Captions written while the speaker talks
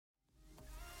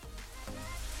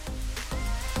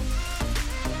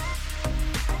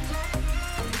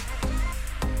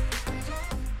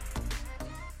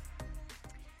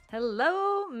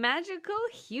Hello, magical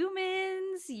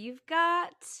humans. You've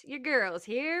got your girls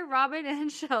here, Robin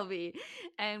and Shelby.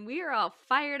 And we are all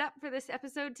fired up for this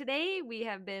episode today. We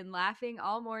have been laughing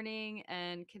all morning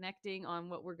and connecting on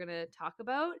what we're going to talk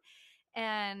about.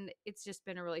 And it's just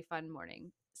been a really fun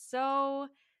morning. So,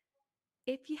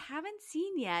 if you haven't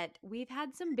seen yet, we've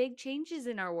had some big changes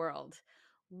in our world.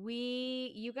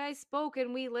 You guys spoke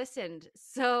and we listened.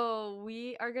 So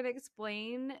we are going to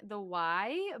explain the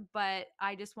why, but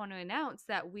I just want to announce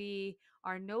that we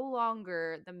are no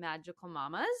longer the Magical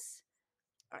Mamas.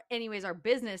 Anyways, our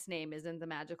business name isn't the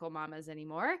Magical Mamas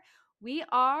anymore. We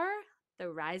are the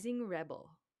Rising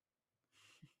Rebel.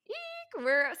 Eek,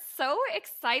 we're so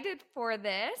excited for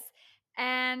this.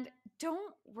 And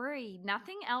don't worry,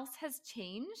 nothing else has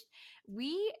changed.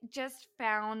 We just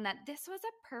found that this was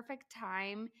a perfect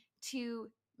time to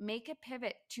make a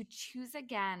pivot, to choose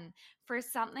again for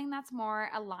something that's more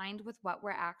aligned with what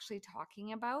we're actually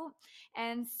talking about.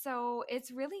 And so it's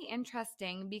really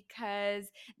interesting because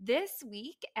this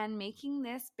week and making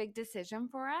this big decision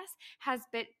for us has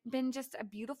been just a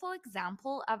beautiful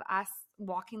example of us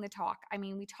walking the talk. I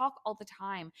mean, we talk all the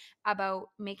time about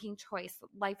making choice.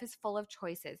 Life is full of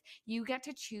choices. You get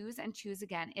to choose and choose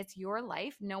again. It's your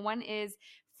life. No one is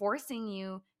forcing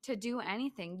you to do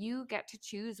anything. You get to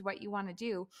choose what you want to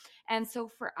do. And so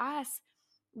for us,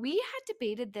 we had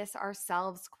debated this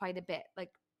ourselves quite a bit. Like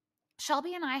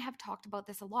Shelby and I have talked about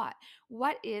this a lot.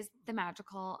 What is the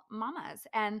magical mamas?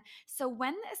 And so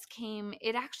when this came,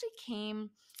 it actually came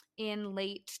in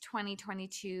late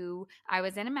 2022. I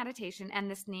was in a meditation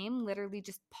and this name literally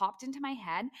just popped into my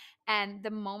head. And the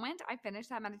moment I finished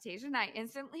that meditation, I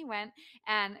instantly went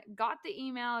and got the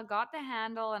email, got the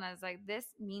handle, and I was like, this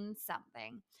means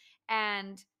something.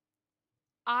 And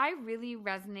I really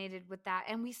resonated with that,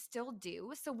 and we still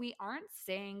do. So we aren't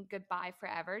saying goodbye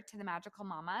forever to the magical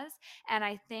mamas. And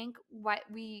I think what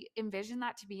we envision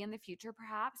that to be in the future,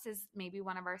 perhaps, is maybe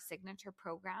one of our signature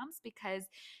programs, because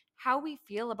how we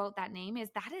feel about that name is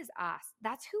that is us.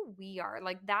 That's who we are.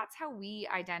 Like, that's how we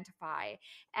identify.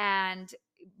 And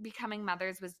becoming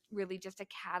mothers was really just a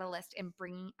catalyst in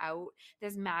bringing out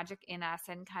this magic in us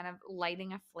and kind of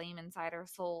lighting a flame inside our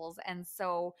souls. And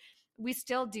so we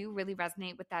still do really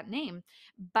resonate with that name.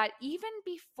 But even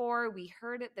before we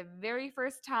heard it the very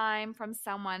first time from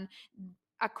someone,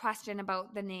 a question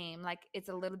about the name, like it's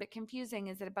a little bit confusing.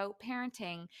 Is it about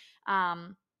parenting?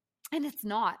 And it's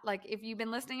not. Like, if you've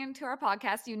been listening to our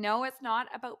podcast, you know it's not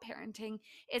about parenting.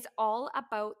 It's all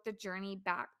about the journey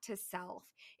back to self.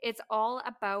 It's all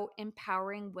about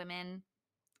empowering women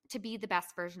to be the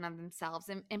best version of themselves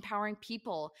and empowering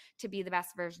people to be the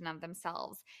best version of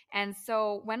themselves. And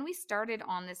so when we started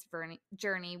on this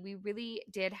journey, we really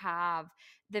did have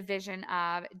the vision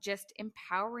of just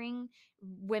empowering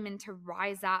women to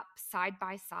rise up side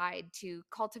by side, to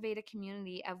cultivate a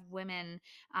community of women,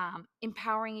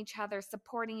 empowering each other,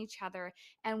 supporting each other.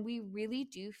 And we really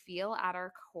do feel at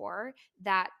our core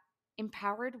that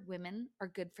empowered women are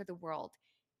good for the world.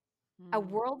 A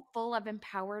Hmm. world full of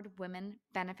empowered women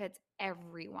benefits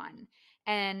everyone.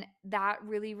 And that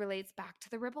really relates back to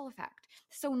the ripple effect.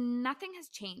 So nothing has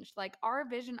changed. Like, our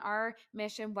vision, our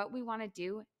mission, what we want to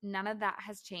do, none of that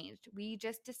has changed. We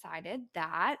just decided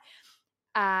that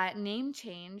name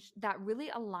change that really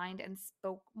aligned and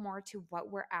spoke more to what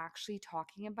we're actually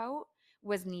talking about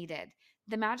was needed.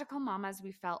 The magical mamas,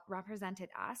 we felt, represented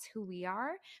us, who we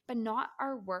are, but not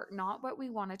our work, not what we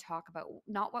want to talk about,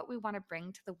 not what we want to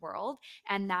bring to the world.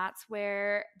 And that's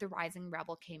where the Rising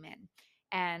Rebel came in.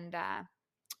 And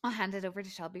I'll hand it over to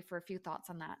Shelby for a few thoughts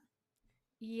on that.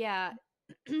 Yeah,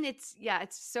 it's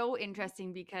so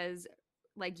interesting because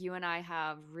like you and I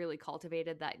have really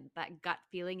cultivated that gut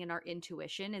feeling, and our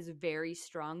intuition is very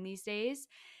strong these days.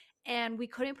 And we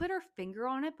couldn't put our finger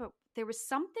on it, but there was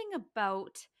something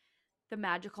about the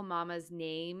Magical Mama's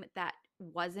name that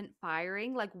wasn't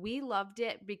firing. Like, we loved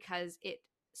it because it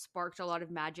sparked a lot of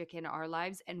magic in our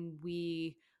lives, and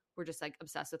we were just like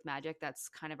obsessed with magic. That's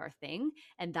kind of our thing,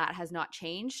 and that has not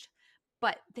changed.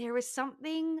 But there was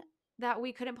something that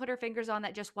we couldn't put our fingers on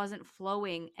that just wasn't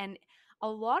flowing. And a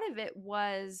lot of it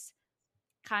was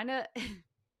kind of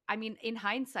I mean, in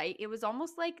hindsight, it was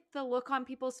almost like the look on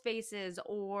people's faces,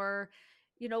 or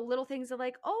little things of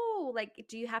like, "Oh, like,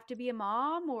 do you have to be a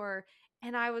mom?" Or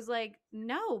and I was like,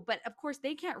 "No," but of course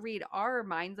they can't read our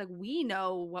minds. Like, we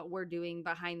know what we're doing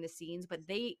behind the scenes, but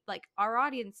they, like, our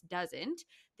audience doesn't.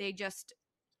 They just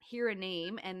hear a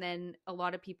name, and then a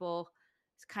lot of people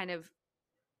kind of,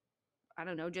 I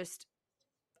don't know, just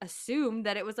assume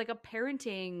that it was like a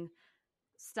parenting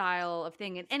style of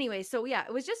thing. And anyway, so yeah,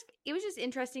 it was just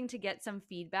interesting to get some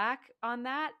feedback on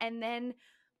that. And then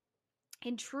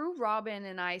in true Robin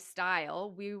and I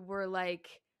style, we were like,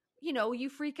 you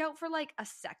freak out for like a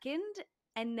second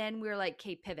and then we're like,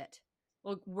 "Okay, pivot.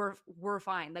 Look, we're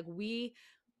fine. Like we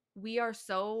are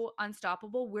so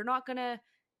unstoppable. We're not going to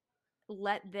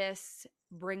let this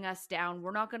bring us down.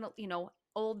 We're not going to,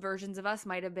 old versions of us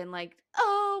might have been like,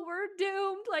 "Oh, we're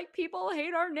doomed. Like people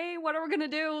hate our name. What are we going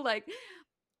to do?" Like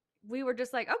we were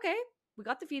just like, okay, we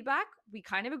got the feedback. We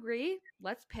kind of agree.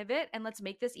 Let's pivot and let's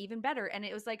make this even better. And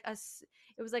it was like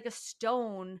a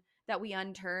stone that we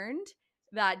unturned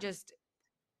that just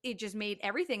it just made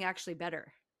everything actually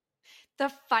better.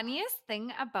 The funniest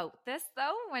thing about this,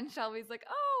 though, when Shelby's like,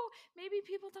 "Oh, maybe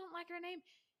people don't like our name,"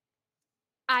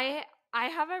 I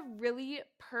have a really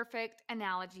perfect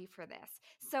analogy for this.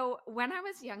 So when I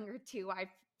was younger too, I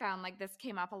found like this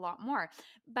came up a lot more.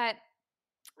 But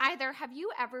either have you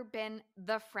ever been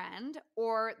the friend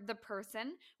or the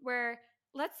person where,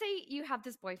 let's say you have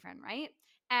this boyfriend, right?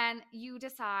 And you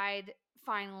decide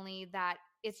finally that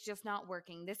it's just not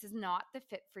working. This is not the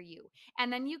fit for you.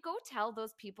 And then you go tell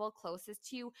those people closest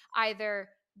to you either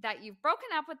that you've broken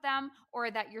up with them or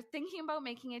that you're thinking about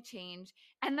making a change.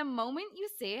 And the moment you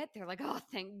say it, they're like, "Oh,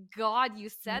 thank God you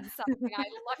said something. I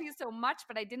love you so much,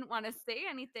 but I didn't want to say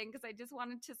anything because I just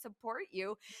wanted to support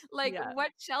you." Like Yeah.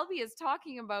 what Shelby is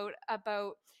talking about,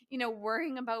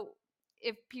 worrying about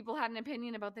if people had an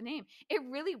opinion about the name. It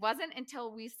really wasn't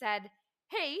until we said,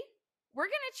 "Hey, we're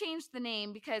going to change the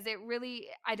name because it really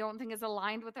I don't think is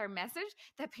aligned with our message,"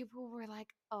 that people were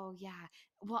like, "Oh yeah.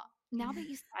 Well, now that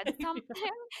you said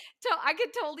something," so I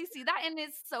could totally see that. And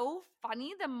it's so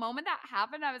funny. The moment that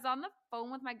happened, I was on the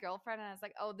phone with my girlfriend and I was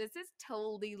like, "Oh, this is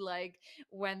totally like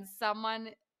when someone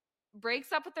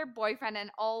breaks up with their boyfriend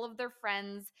and all of their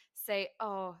friends say,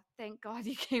 'Oh, thank God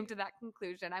you came to that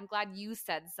conclusion. I'm glad you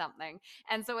said something.'"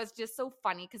 And so it's just so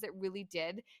funny because it really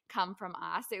did come from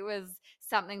us. It was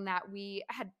something that we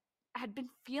had been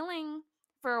feeling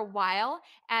for a while,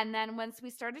 and then once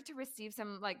we started to receive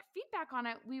some like feedback on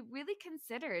it, we really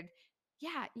considered,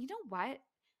 yeah, you know what?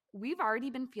 We've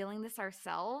already been feeling this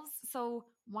ourselves, so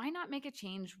why not make a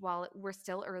change while we're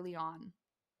still early on?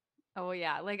 Oh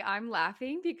yeah, like I'm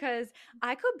laughing because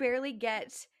I could barely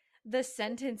get the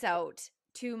sentence out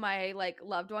to my like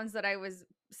loved ones that I was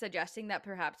suggesting that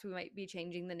perhaps we might be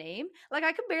changing the name. Like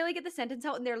I could barely get the sentence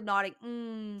out and they're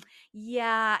nodding,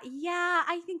 yeah, yeah,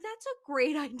 I think that's a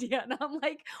great idea. And I'm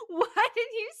like, why did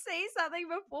you say something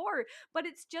before? But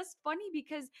it's just funny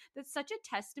because that's such a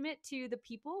testament to the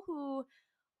people who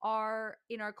are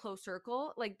in our close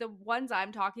circle. Like the ones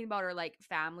I'm talking about are like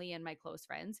family and my close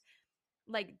friends,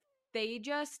 like they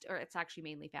just, or it's actually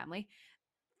mainly family,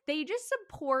 they just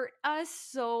support us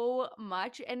so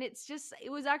much. And it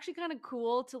was actually kind of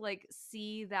cool to like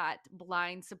see that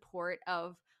blind support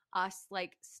of us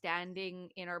like standing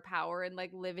in our power and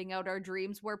like living out our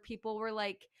dreams, where people were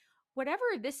like, whatever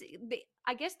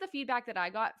I guess the feedback that I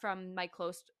got from my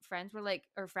close friends were like,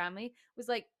 or family was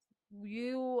like,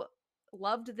 you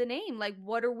loved the name, like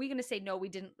what are we going to say? No, we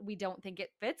don't think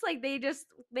it fits. Like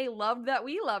they loved that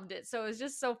we loved it. So it was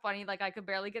just so funny, like I could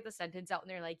barely get the sentence out and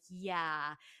they're like,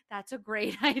 yeah, that's a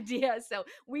great idea. So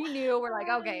we knew, we're like,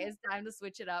 okay, it's time to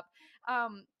switch it up.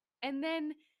 um and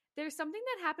then there's something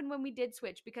that happened when we did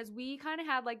switch, because we kind of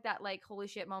had like that like holy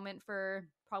shit moment for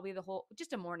probably the whole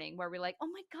just a morning, where we're like, oh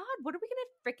my god, what are we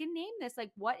gonna freaking name this?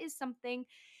 Like what is something?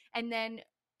 And then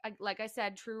like I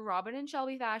said, true Robin and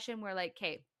Shelby fashion, we're like,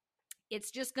 okay, it's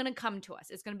just going to come to us.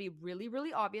 It's going to be really,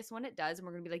 really obvious when it does. And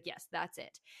we're going to be like, yes, that's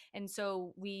it. And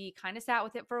so we kind of sat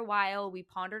with it for a while. We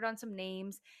pondered on some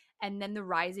names. And then the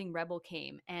Rising Rebel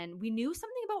came. And we knew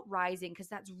something about Rising because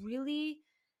that's really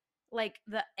like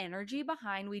the energy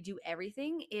behind we do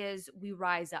everything is we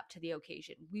rise up to the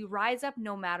occasion. We rise up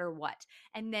no matter what.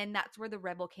 And then that's where the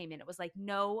Rebel came in. It was like,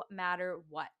 no matter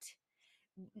what,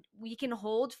 we can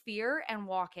hold fear and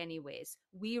walk anyways.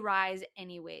 We rise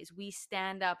anyways. We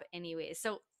stand up anyways.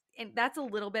 So, and that's a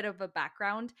little bit of a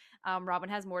background. Robin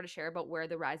has more to share about where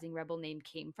the Rising Rebel name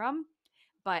came from,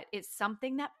 but it's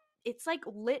something that it's like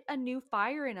lit a new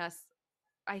fire in us.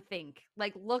 I think.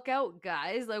 Like, look out,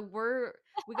 guys! Like,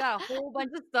 we got a whole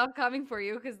bunch of stuff coming for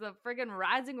you because the friggin'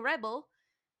 Rising Rebel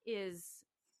is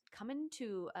coming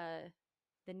to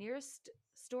the nearest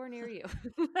store near you.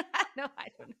 No, I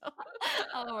don't know.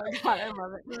 Oh my God, I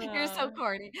love it. You're Uh, so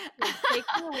corny. Here, take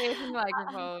me away from the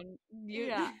microphone. You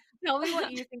Yeah. tell me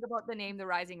what you think about the name the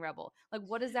Rising Rebel. Like,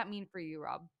 what does that mean for you,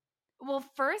 Rob? Well,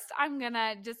 first, I'm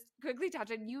gonna just quickly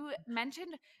touch on you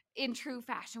mentioned in true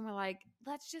fashion. We're like,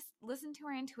 let's just listen to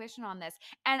our intuition on this.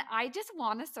 And I just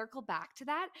want to circle back to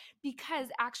that because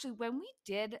actually, when we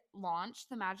did launch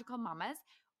the Magical Mamas,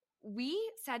 we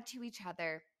said to each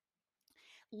other,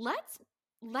 let's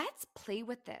let's play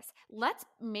with this. Let's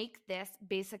make this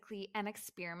basically an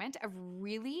experiment of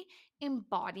really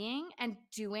embodying and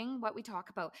doing what we talk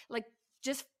about. Like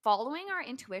just following our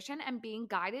intuition and being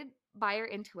guided by our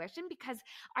intuition, because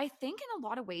I think in a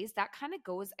lot of ways that kind of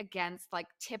goes against like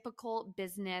typical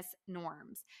business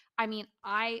norms. I mean,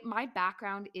 I my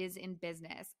background is in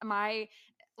business. My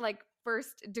like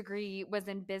first degree was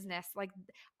in business. Like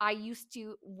I used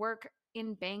to work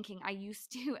in banking. I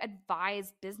used to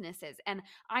advise businesses. And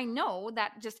I know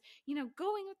that just,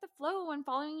 going with the flow and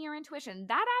following your intuition,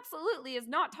 that absolutely is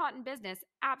not taught in business.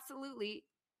 Absolutely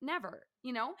never.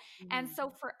 And Mhm. so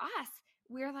for us,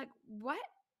 we're like,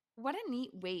 what a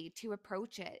neat way to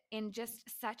approach it in just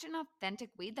such an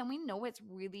authentic way. Then we know it's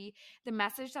really the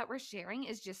message that we're sharing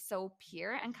is just so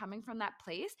pure and coming from that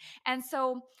place. And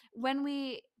so when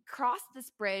we crossed this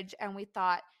bridge and we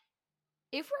thought,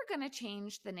 if we're going to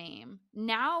change the name,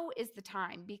 now is the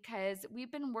time, because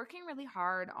we've been working really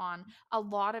hard on a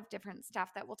lot of different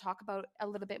stuff that we'll talk about a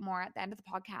little bit more at the end of the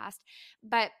podcast.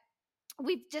 But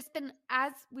we've just been,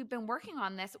 as we've been working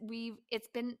on this, it's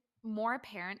been more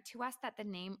apparent to us that the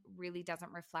name really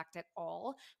doesn't reflect at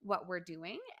all what we're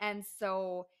doing. And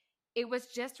so it was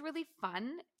just really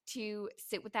fun to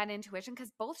sit with that intuition,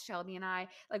 because both Shelby and I,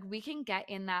 like, we can get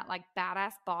in that like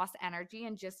badass boss energy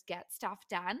and just get stuff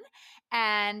done.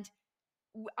 And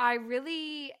I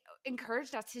really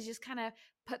encouraged us to just kind of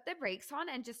put the brakes on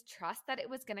and just trust that it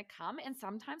was going to come. And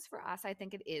sometimes for us, I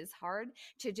think it is hard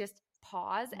to just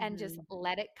pause and just Mhm.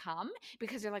 let it come,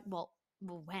 because you're like, well,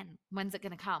 when's it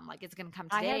going to come? Like, it's going to come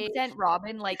I today. had sent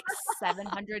Robin like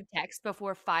 700 texts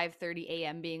before 5:30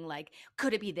 a.m. being like,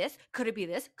 "Could it be this? Could it be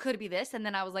this? Could it be this?" And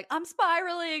then I was like, "I'm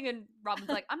spiraling." And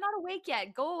Robin's like, "I'm not awake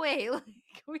yet. Go away."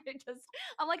 Like we just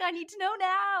I'm like, "I need to know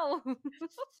now."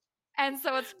 And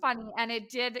so it's funny. And it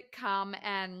did come.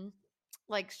 And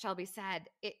like Shelby said,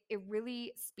 it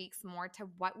really speaks more to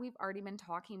what we've already been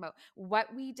talking about,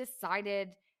 what we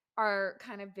decided our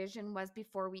kind of vision was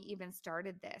before we even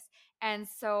started this. And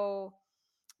so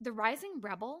the rising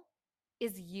rebel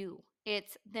is you.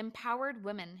 It's the empowered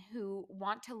women who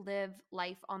want to live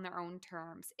life on their own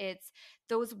terms. It's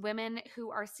those women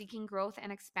who are seeking growth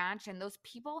and expansion, those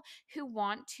people who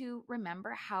want to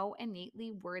remember how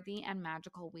innately worthy and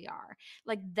magical we are.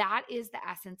 Like, that is the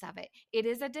essence of it. It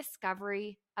is a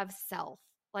discovery of self.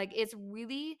 Like, it's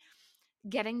really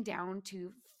getting down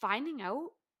to finding out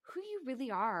who you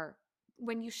really are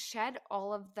when you shed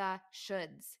all of the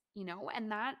shoulds. And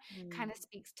that kind Mm. of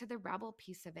speaks to the rebel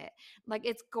piece of it. Like,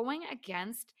 it's going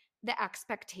against the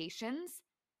expectations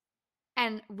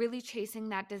and really chasing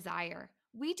that desire.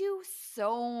 We do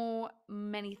so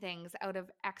many things out of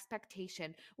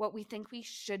expectation, what we think we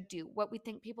should do, what we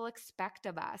think people expect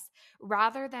of us,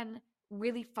 rather than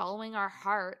really following our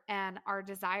heart and our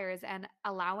desires and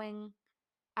allowing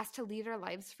us to lead our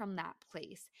lives from that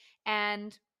place.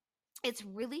 And it's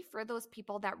really for those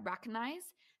people that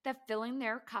recognize that filling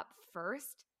their cup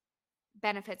first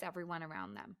benefits everyone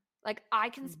around them. Like, I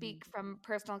can Mhm. speak from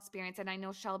personal experience, and I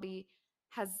know Shelby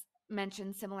has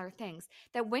mentioned similar things,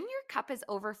 that when your cup is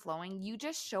overflowing, you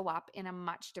just show up in a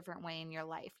much different way in your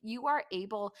life. You are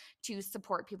able to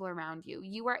support people around you.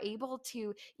 You are able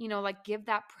to, like, give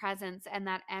that presence and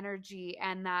that energy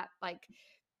and that, like,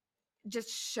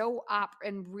 just show up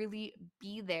and really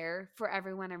be there for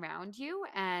everyone around you,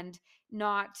 and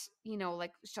not,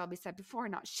 like Shelby said before,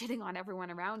 not shitting on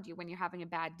everyone around you when you're having a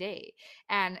bad day.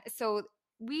 And so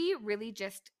we really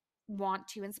just want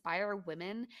to inspire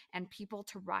women and people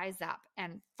to rise up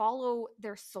and follow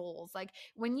their souls. Like,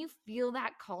 when you feel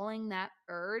that calling, that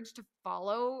urge to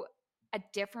follow a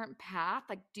different path,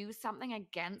 like do something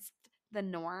against the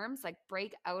norms, like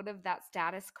break out of that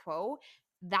status quo,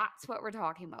 that's what we're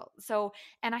talking about. So,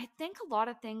 and I think a lot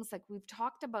of things, like we've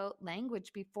talked about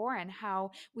language before and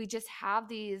how we just have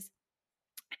these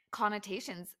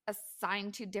connotations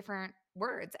assigned to different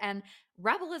words. And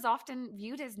rebel is often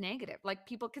viewed as negative. Like,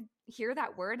 people could hear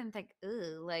that word and think,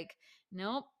 "Ugh, like,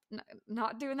 nope,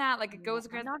 not doing that." Like, it Yeah, goes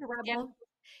I'm against, not a against rebel.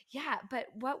 yeah. But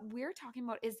what we're talking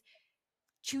about is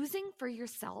choosing for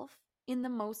yourself in the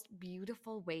most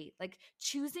beautiful way, like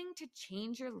choosing to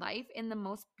change your life in the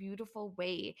most beautiful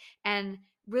way, and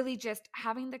really just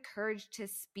having the courage to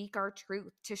speak our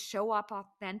truth, to show up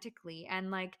authentically.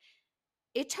 And like,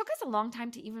 it took us a long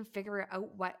time to even figure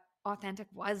out what authentic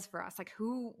was for us, like,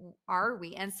 who are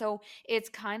we? And so it's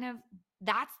kind of,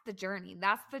 that's the journey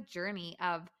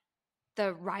of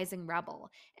the rising rebel.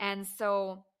 And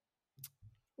so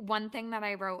one thing that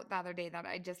I wrote the other day that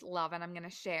I just love and I'm going to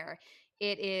share,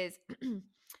 it is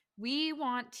We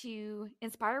want to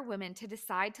inspire women to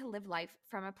decide to live life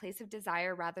from a place of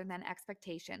desire rather than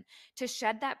expectation, to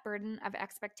shed that burden of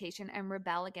expectation and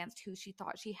rebel against who she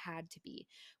thought she had to be.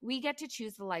 We get to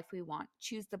choose the life we want,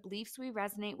 choose the beliefs we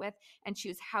resonate with, and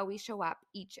choose how we show up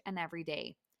each and every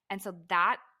day. And so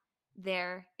that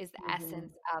there is the Mhm.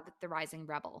 essence of the Rising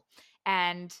Rebel.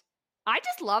 And I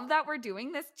just love that we're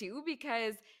doing this too,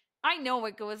 because I know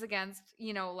it goes against,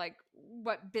 like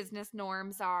what business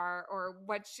norms are or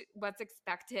what's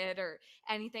expected or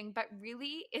anything, but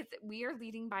really it's we are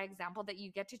leading by example that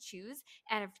you get to choose,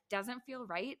 and if it doesn't feel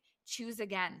right, choose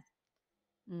again.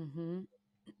 Mhm.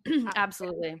 What do you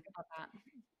Absolutely. think about that?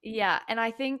 Yeah, and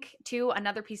I think too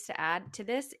another piece to add to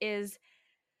this is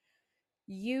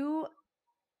you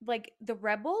like the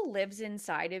rebel lives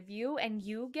inside of you and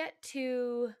you get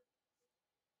to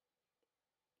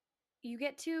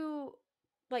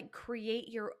like create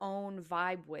your own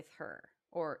vibe with her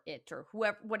or it or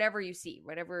whoever whatever you see,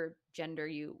 whatever gender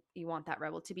you want that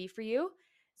rebel to be for you.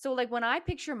 So like when I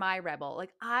picture my rebel,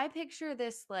 like I picture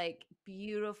this like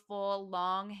beautiful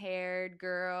long-haired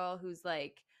girl who's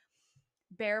like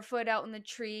barefoot out in the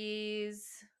trees,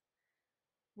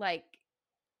 like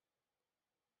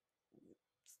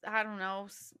I don't know.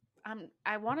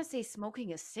 I want to say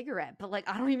smoking a cigarette, but like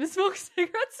I don't even smoke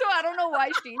cigarettes, so I don't know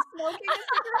why she's smoking a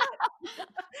cigarette.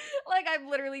 Like I've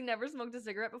literally never smoked a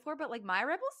cigarette before, but like my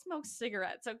rebel smokes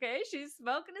cigarettes, okay? She's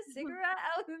smoking a cigarette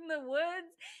out in the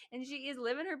woods and she is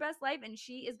living her best life and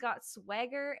she is got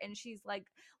swagger and she's like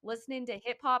listening to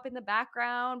hip hop in the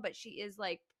background, but she is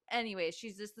like anyways,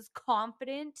 she's just this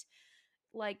confident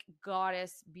like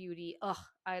goddess beauty. Ugh,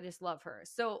 I just love her.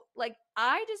 So like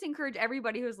I just encourage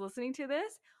everybody who's listening to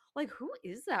this, like who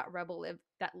is that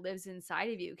that lives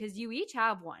inside of you? Because you each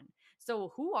have one.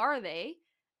 So who are they?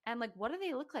 And like what do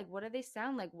they look like? What do they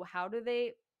sound like? How do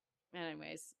they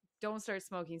anyways, don't start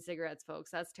smoking cigarettes,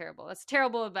 folks. That's terrible. That's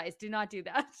terrible advice. Do not do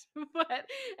that. But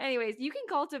anyways, you can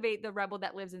cultivate the rebel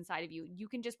that lives inside of you. You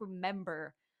can just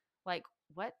remember like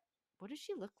what does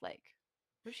she look like?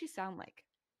 What does she sound like?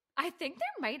 I think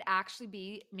there might actually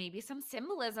be maybe some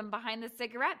symbolism behind the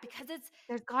cigarette, because it's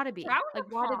There's gotta be. frowned Like,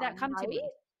 why did that upon, come to right? me?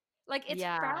 Like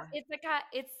Yeah.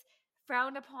 it's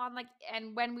frowned upon, like,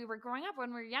 and when we were growing up, when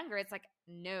we were younger, it's like,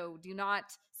 no, do not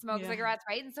smoke Yeah. cigarettes,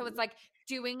 right? And so it's like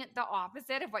doing the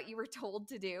opposite of what you were told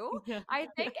to do, Yeah. I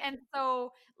think. And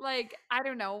so, like, I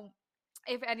don't know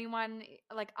if anyone,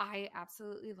 like, I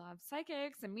absolutely love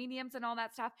psychics and mediums and all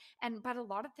that stuff. And but a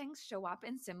lot of things show up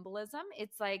in symbolism.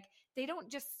 It's like they don't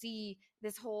just see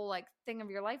this whole like thing of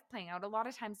your life playing out. A lot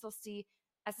of times they'll see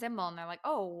a symbol and they're like,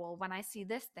 oh, well, when I see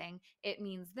this thing, it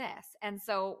means this. And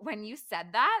so when you said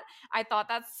that, I thought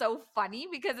that's so funny,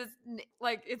 because it's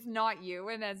like, it's not you.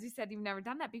 And as you said, you've never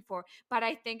done that before. But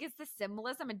I think it's the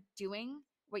symbolism of doing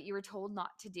what you were told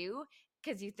not to do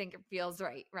because you think it feels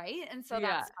right. Right. And so Yeah.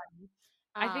 that's funny.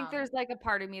 I think Um, there's, like, a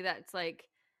part of me that's, like,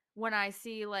 when I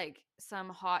see, like, some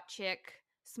hot chick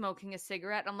smoking a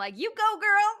cigarette, I'm like, "You go,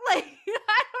 girl!" Like,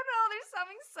 I don't know, there's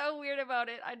something so weird about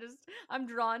it. I'm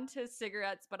drawn to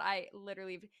cigarettes, but I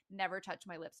literally have never touched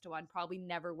my lips to one, probably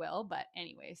never will, but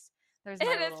anyways, there's and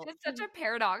my it's little just such a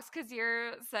paradox because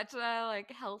you're such a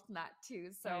like health nut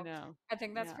too. I So know. I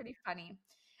think that's Yeah. pretty funny.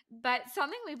 But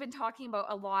something we've been talking about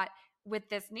a lot with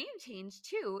this name change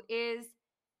too is,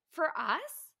 for us,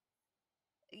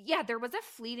 yeah, there was a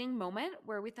fleeting moment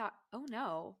where we thought, "Oh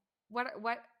no, what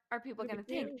are people What do going to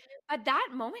we think?" do? But that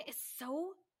moment is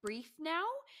so brief now.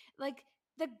 Like,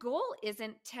 the goal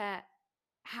isn't to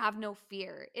have no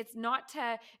fear. It's not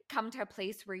to come to a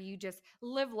place where you just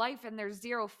live life and there's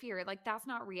zero fear. Like, that's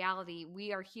not reality.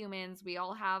 We are humans. We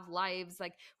all have lives.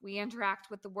 Like, we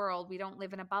interact with the world. We don't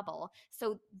live in a bubble.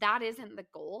 So that isn't the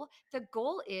goal. The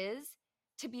goal is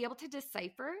to be able to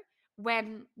decipher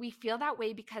when we feel that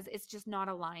way because it's just not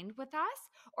aligned with us,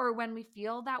 or when we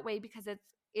feel that way because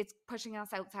it's pushing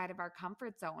us outside of our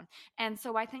comfort zone. And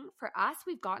so I think for us,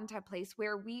 we've gotten to a place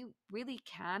where we really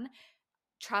can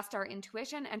trust our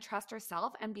intuition and trust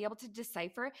ourselves and be able to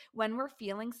decipher when we're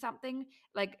feeling something,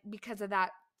 like because of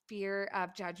that fear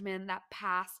of judgment, that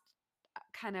past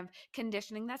kind of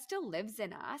conditioning that still lives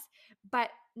in us.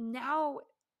 But now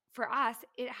for us,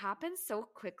 it happens so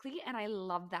quickly. And I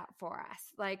love that for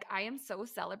us. Like, I am so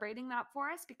celebrating that for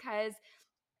us because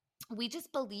we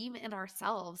just believe in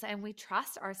ourselves and we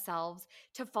trust ourselves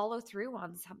to follow through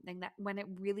on something that when it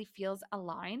really feels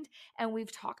aligned. And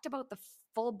we've talked about the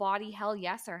full body hell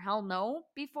yes or hell no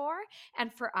before.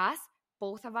 And for us,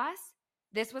 both of us,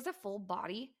 this was a full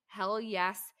body hell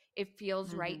yes. it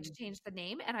feels right to Mhm. change the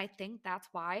name. And I think that's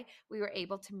why we were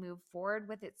able to move forward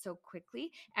with it so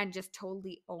quickly and just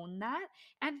totally own that.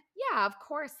 And yeah, of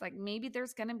course, like maybe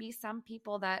there's going to be some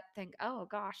people that think, oh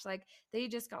gosh, like they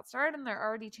just got started and they're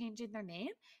already changing their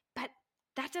name. But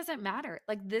that doesn't matter.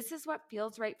 Like this is what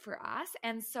feels right for us.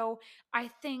 And so I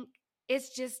think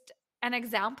it's just an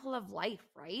example of life,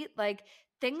 right? Like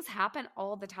things happen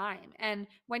all the time. And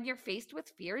when you're faced with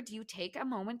fear, do you take a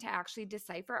moment to actually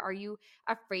decipher? Are you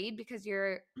afraid because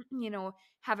you're,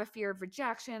 have a fear of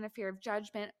rejection, a fear of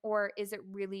judgment, or is it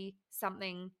really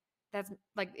something that's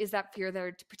like, is that fear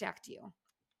there to protect you?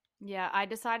 Yeah, I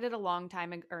decided a long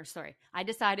time ago, or sorry, I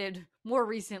decided more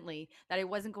recently that I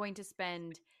wasn't going to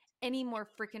spend any more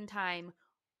freaking time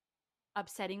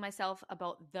upsetting myself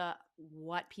about the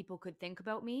what people could think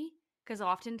about me, because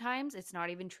oftentimes it's not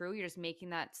even true. You're just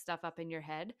making that stuff up in your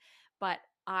head. But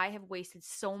I have wasted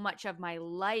so much of my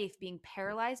life being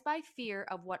paralyzed by fear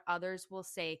of what others will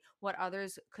say, what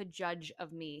others could judge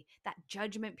of me. That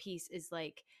judgment piece is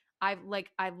I've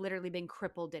literally been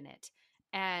crippled in it.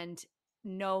 And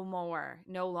no more,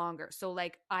 no longer. So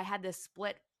like I had this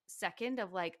split second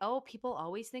of like, oh, people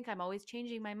always think I'm always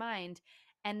changing my mind.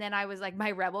 And then I was like, my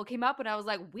rebel came up and I was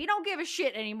like, we don't give a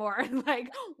shit anymore. Like,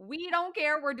 we don't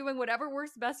care. We're doing whatever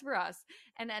works best for us.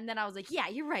 And then I was like, yeah,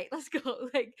 you're right. Let's go.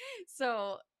 Like,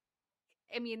 so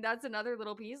I mean, that's another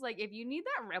little piece. Like, if you need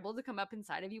that rebel to come up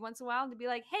inside of you once in a while and to be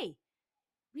like, hey,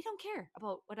 we don't care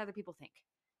about what other people think.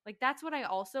 Like, that's what I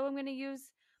also am going to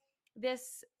use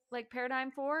this like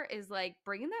paradigm for is like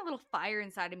bringing that little fire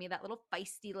inside of me, that little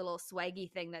feisty little swaggy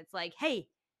thing that's like, hey,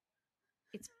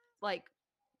 it's like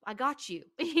I got you.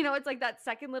 It's like that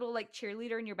second little like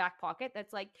cheerleader in your back pocket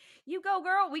that's like, you go,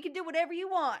 girl. We can do whatever you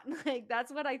want. Like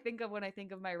that's what I think of when I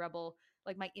think of my rebel,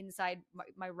 like my inside,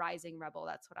 my rising rebel.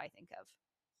 That's what I think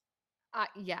of.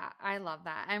 Yeah, I love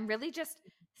that. And really just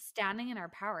standing in our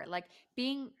power, like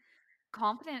being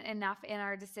confident enough in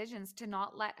our decisions to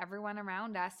not let everyone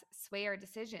around us sway our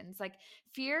decisions. Like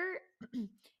fear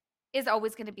is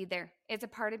always going to be there. It's a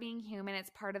part of being human,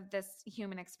 it's part of this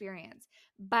human experience.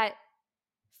 But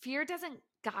fear doesn't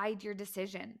guide your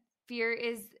decision. Fear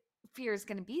is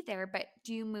going to be there, but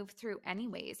do you move through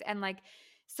anyways? And like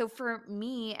so for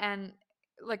me and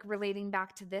like relating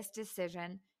back to this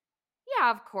decision, yeah,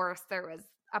 of course, there was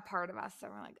a part of us that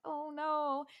were like, oh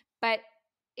no. But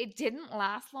it didn't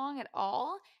last long at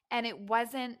all. And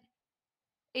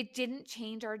it didn't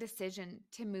change our decision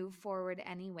to move forward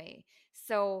anyway.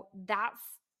 So that's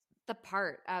the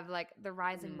part of like the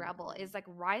rising Mm. rebel is like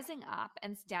rising up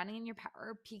and standing in your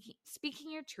power,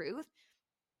 speaking your truth,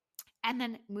 and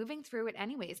then moving through it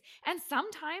anyways. And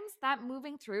sometimes that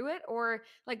moving through it or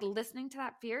like listening to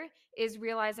that fear is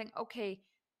realizing, okay,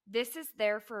 this is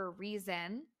there for a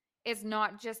reason. It's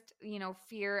not just,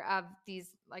 fear of these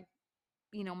like,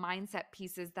 mindset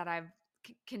pieces that I've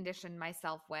conditioned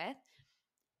myself with,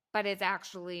 but it's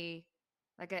actually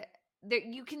like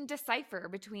you can decipher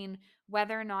between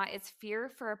whether or not it's fear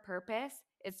for a purpose,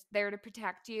 it's there to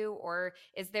protect you, or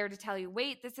is there to tell you,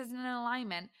 wait, this isn't in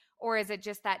alignment, or is it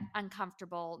just that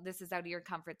uncomfortable, this is out of your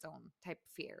comfort zone type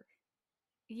of fear.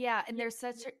 Yeah, and there's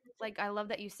such a, like I love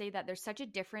that you say that. There's such a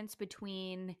difference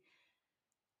between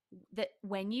that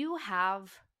when you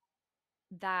have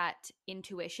that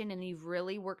intuition and you've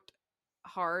really worked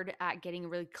hard at getting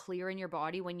really clear in your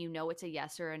body when you know it's a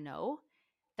yes or a no.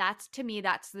 That's to me,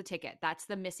 that's the ticket. That's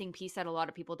the missing piece that a lot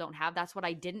of people don't have. That's what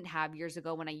I didn't have years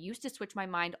ago when I used to switch my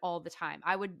mind all the time.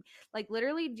 I would like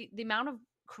literally the amount of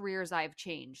careers I've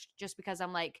changed just because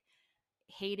I'm like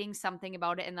hating something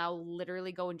about it and I'll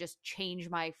literally go and just change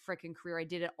my freaking career. I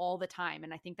did it all the time.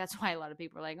 And I think that's why a lot of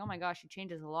people are like, oh my gosh, she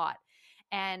changes a lot.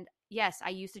 And yes, I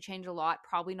used to change a lot,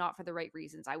 probably not for the right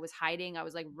reasons. I was hiding, I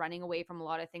was like running away from a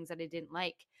lot of things that I didn't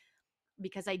like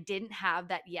because I didn't have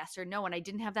that yes or no and I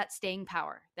didn't have that staying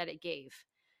power that it gave.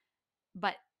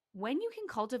 But when you can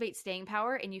cultivate staying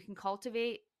power and you can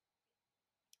cultivate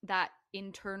that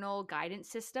internal guidance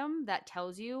system that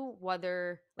tells you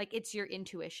whether like it's your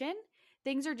intuition,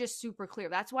 things are just super clear.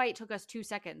 That's why it took us 2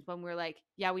 seconds when we are like,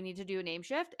 yeah, we need to do a name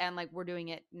shift and like we're doing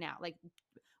it now. Like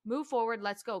move forward,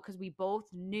 let's go. Because we both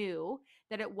knew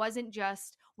that it wasn't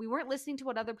just, we weren't listening to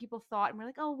what other people thought and we're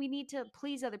like, oh, we need to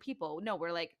please other people. No,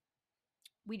 we're like,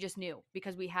 we just knew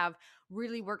because we have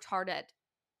really worked hard at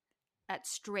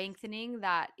strengthening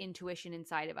that intuition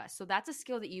inside of us. So that's a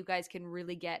skill that you guys can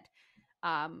really get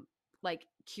like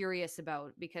curious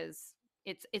about because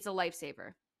it's a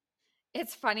lifesaver.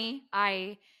 It's funny.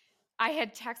 I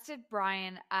had texted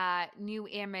Brian a new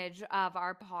image of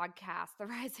our podcast, the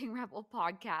Rising Rebel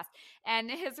podcast,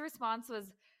 and his response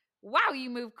was, "Wow,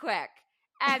 you move quick."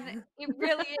 And it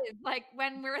really is like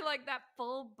when we're like that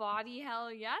full body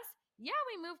hell yes, yeah,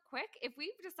 we move quick. If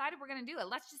we've decided we're going to do it,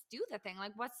 let's just do the thing.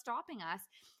 Like, what's stopping us?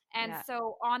 And Yeah.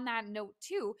 so, on that note,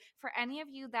 too, for any of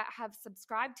you that have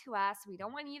subscribed to us, we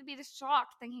don't want you to be just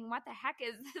shocked thinking, what the heck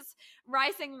is this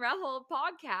Rising Rebel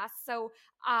podcast? So,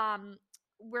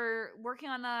 we're working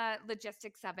on the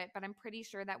logistics of it, but I'm pretty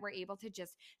sure that we're able to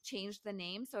just change the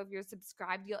name. So if you're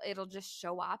subscribed, it'll just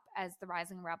show up as the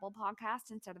Rising Rebel podcast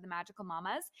instead of the Magical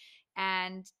Mamas.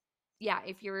 And yeah,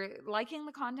 if you're liking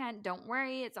the content, don't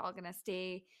worry, it's all going to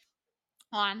stay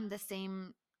on the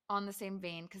same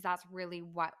vein, because that's really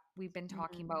what we've been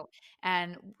talking Mhm. about.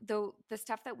 And the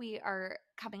stuff that we are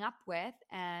coming up with,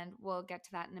 and we'll get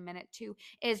to that in a minute too,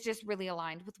 is just really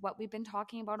aligned with what we've been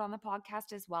talking about on the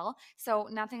podcast as well. So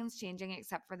nothing's changing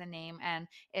except for the name, and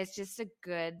it's just a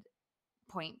good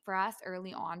point for us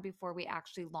early on before we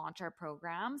actually launch our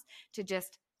programs to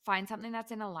just find something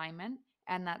that's in alignment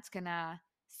and that's going to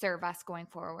serve us going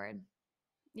forward.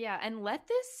 Yeah, and let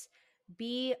this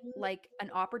be like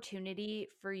an opportunity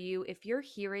for you if you're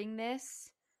hearing this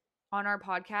on our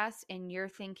podcast and you're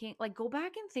thinking, like, go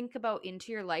back and think about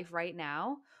into your life right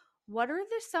now. What are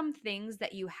the some things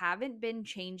that you haven't been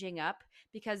changing up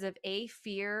because of A,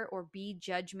 fear, or B,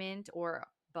 judgment, or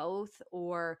both,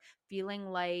 or feeling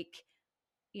like,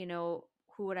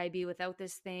 who would I be without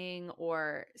this thing,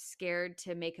 or scared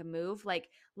to make a move? Like,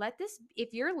 let this,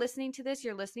 if you're listening to this,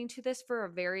 you're listening to this for a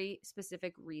very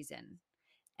specific reason.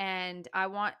 And I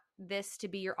want this to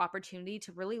be your opportunity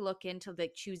to really look into the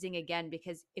choosing again,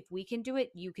 because if we can do it,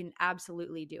 you can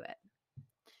absolutely do it.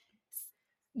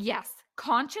 Yes,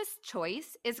 conscious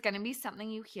choice is going to be something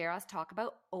you hear us talk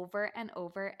about over and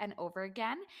over and over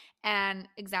again. And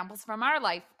examples from our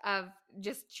life of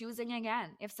just choosing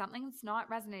again. If something's not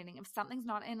resonating, if something's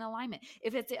not in alignment,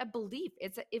 if it's a belief,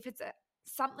 if it's a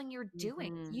something you're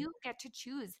doing, Mhm. you get to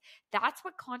choose. That's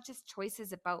what conscious choice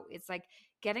is about. It's like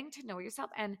getting to know yourself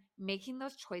and making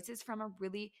those choices from a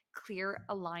really clear,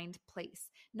 aligned place,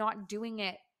 not doing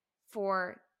it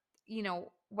for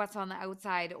what's on the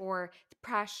outside, or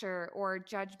pressure, or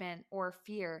judgment, or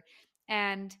fear.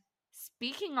 And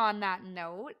speaking on that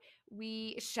note,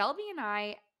 we Shelby and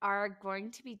I are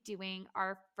going to be doing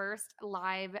our first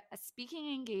live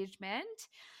speaking engagement.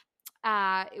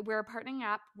 We're partnering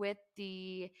up with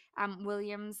the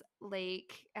Williams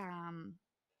Lake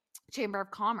Chamber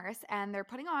of Commerce, and they're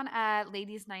putting on a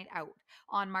ladies' night out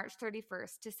on March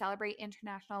 31st to celebrate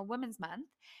International Women's Month.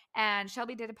 And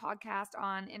Shelby did a podcast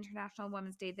on International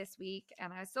Women's Day this week,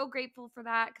 and I was so grateful for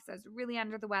that because I was really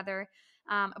under the weather.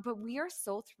 But we are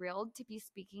so thrilled to be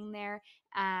speaking there,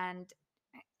 and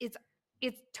it's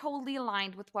it's totally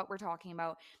aligned with what we're talking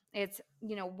about. It's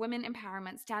women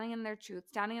empowerment, standing in their truth,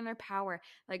 standing in their power,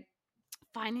 like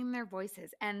finding their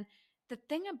voices. And the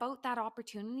thing about that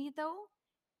opportunity, though,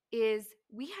 is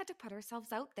we had to put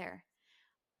ourselves out there.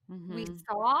 We Mhm.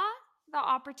 saw the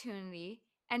opportunity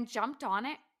and jumped on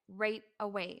it right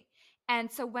away.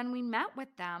 And so when we met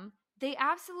with them, they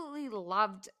absolutely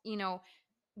loved,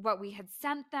 what we had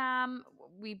sent them.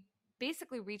 We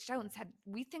basically reached out and said,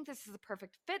 "We think this is a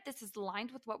perfect fit. This is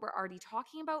aligned with what we're already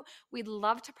talking about. We'd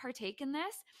love to partake in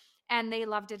this." And they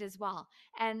loved it as well.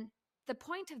 And the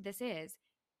point of this is,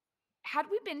 had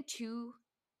we been too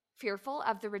fearful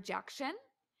of the rejection,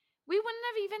 we wouldn't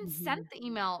have even sent Mhm. the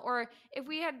email. Or if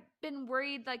we had been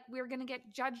worried like we were going to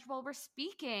get judged while we're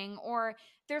speaking, or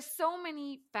there's so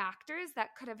many factors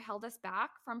that could have held us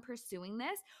back from pursuing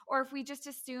this. Or if we just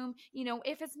assume,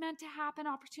 if it's meant to happen,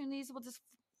 opportunities will just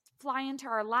fly into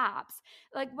our laps.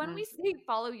 Like when we Mm. say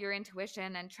follow your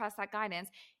intuition and trust that guidance,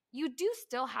 you do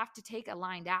still have to take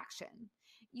aligned action.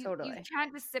 You Totally.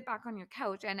 can't just sit back on your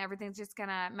couch and everything's just going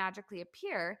to magically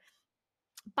appear.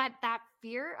 But that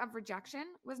fear of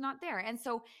rejection was not there. And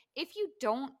so if you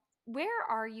don't, where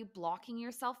are you blocking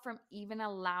yourself from even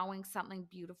allowing something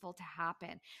beautiful to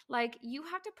happen? Like, you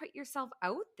have to put yourself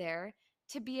out there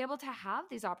to be able to have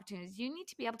these opportunities. You need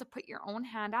to be able to put your own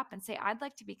hand up and say, "I'd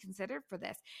like to be considered for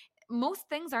this." Most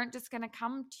things aren't just going to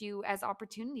come to you as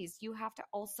opportunities. You have to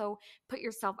also put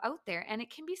yourself out there, and it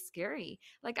can be scary.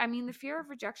 Like, I mean, the fear of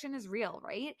rejection is real,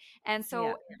 right? And Yeah.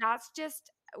 so that's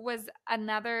just was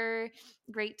another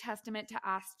great testament to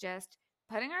us just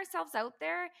putting ourselves out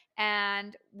there,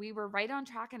 and we were right on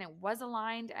track, and it was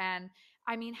aligned. And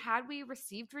I mean, had we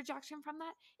received rejection from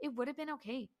that, it would have been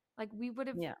okay. Like, we would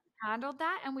have Yeah. handled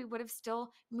that, and we would have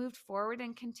still moved forward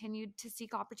and continued to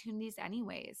seek opportunities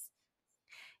anyways.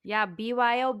 Yeah,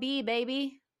 BYOB,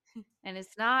 baby. And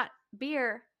it's not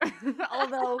beer.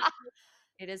 Although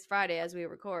it is Friday as we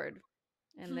record.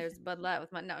 And there's Bud Light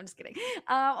with my. No, I'm just kidding.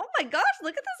 Oh my gosh,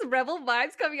 look at this rebel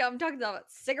vibes coming up. I'm talking about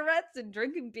cigarettes and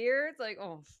drinking beer. It's like,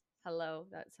 oh, hello,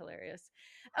 that's hilarious.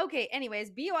 Okay,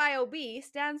 anyways, BYOB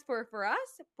stands for us.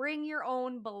 Bring your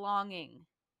own belonging.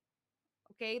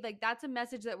 Okay, like that's a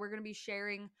message that we're going to be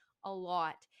sharing a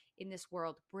lot in this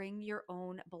world. Bring your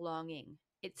own belonging.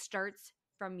 It starts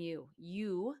from you.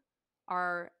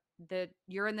 Are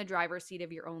you're in the driver's seat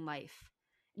of your own life.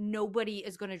 Nobody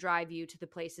is going to drive you to the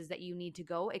places that you need to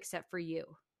go except for you.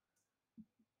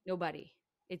 Nobody.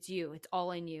 It's you. It's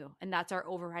all in you. And that's our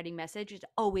overriding message. It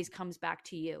always comes back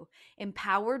to you.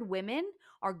 Empowered women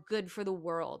are good for the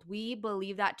world. We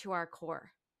believe that to our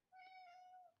core.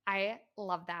 I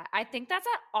love that. I think that's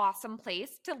an awesome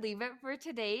place to leave it for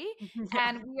today. Yeah.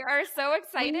 And we are so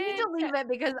We need excited to leave it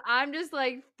because I'm just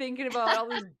like thinking about all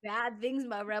these bad things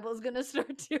my rebel's gonna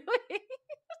start doing.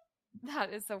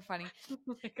 that is so funny.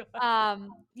 Oh my god.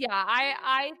 Yeah,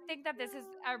 I think that this is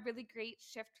a really great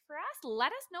shift for us.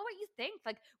 Let us know what you think.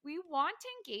 Like, we want to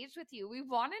engage with you. We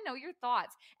want to know your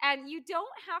thoughts. And you don't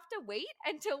have to wait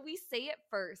until we say it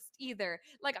first either.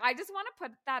 Like, I just want to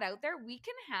put that out there. We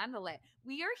can handle it.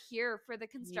 We are here for the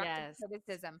constructive Yes,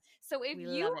 criticism. So if we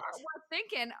you love it. were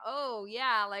thinking, oh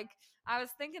yeah, like I was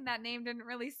thinking that name didn't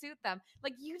really suit them,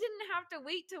 like you didn't have to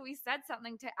wait till we said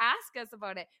something to ask us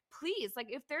about it. Please, like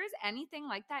if there's anything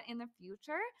like that in the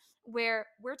future where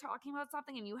we're talking about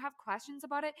something and you have questions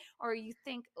about it, or you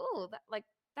think, oh, that like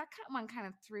one kind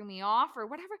of threw me off or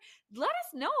whatever, let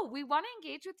us know. We want to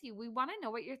engage with you. We want to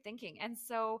know what you're thinking. And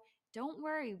so don't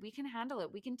worry, we can handle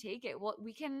it. We can take it. Well,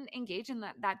 we can engage in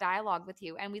that dialogue with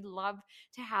you. And we'd love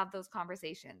to have those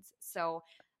conversations. So,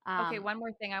 Okay, um, one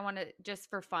more thing I want to just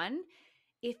for fun.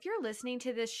 If you're listening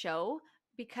to this show,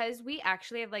 because we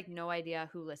actually have like no idea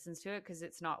who listens to it because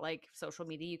it's not like social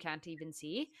media, you can't even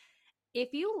see.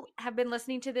 If you have been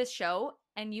listening to this show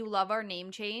and you love our name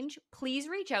change, please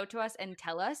reach out to us and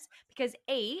tell us because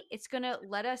it's going to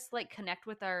let us like connect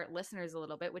with our listeners a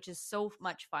little bit, which is so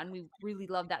much fun. We really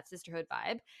love that sisterhood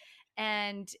vibe.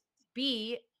 And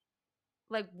B,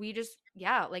 like we just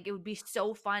like it would be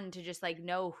so fun to just like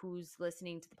know who's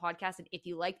listening to the podcast and if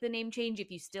you like the name change,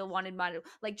 if you still wanted my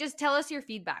like just tell us your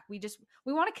feedback. We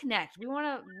want to connect. We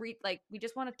want to we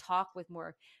just want to talk with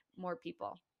more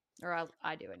people. Or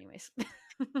I do anyways.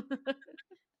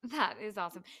 that is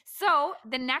awesome. So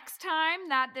the next time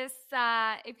that this,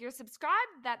 if you're subscribed,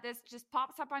 that this just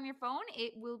pops up on your phone,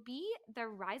 it will be the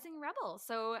Rising Rebel.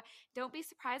 So don't be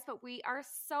surprised, but we are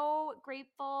so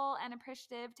grateful and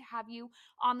appreciative to have you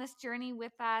on this journey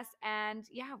with us. And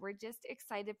yeah, we're just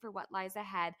excited for what lies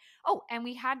ahead. Oh, and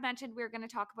we had mentioned we were going to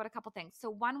talk about a couple things.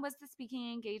 So one was the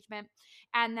speaking engagement,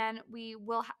 and then we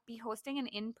will be hosting an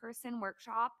in-person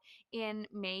workshop in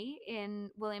May in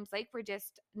Williams Lake. We're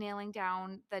just nailing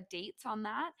down the dates on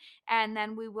that. And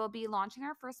then we will be launching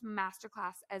our first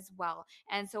masterclass as well.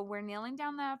 And so we're nailing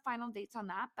down the final dates on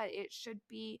that, but it should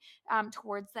be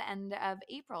towards the end of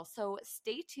April. So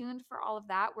stay tuned for all of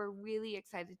that. We're really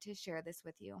excited to share this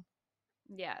with you.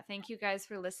 Yeah, thank you guys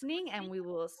for listening and we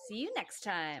will see you next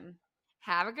time.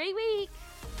 Have a great week.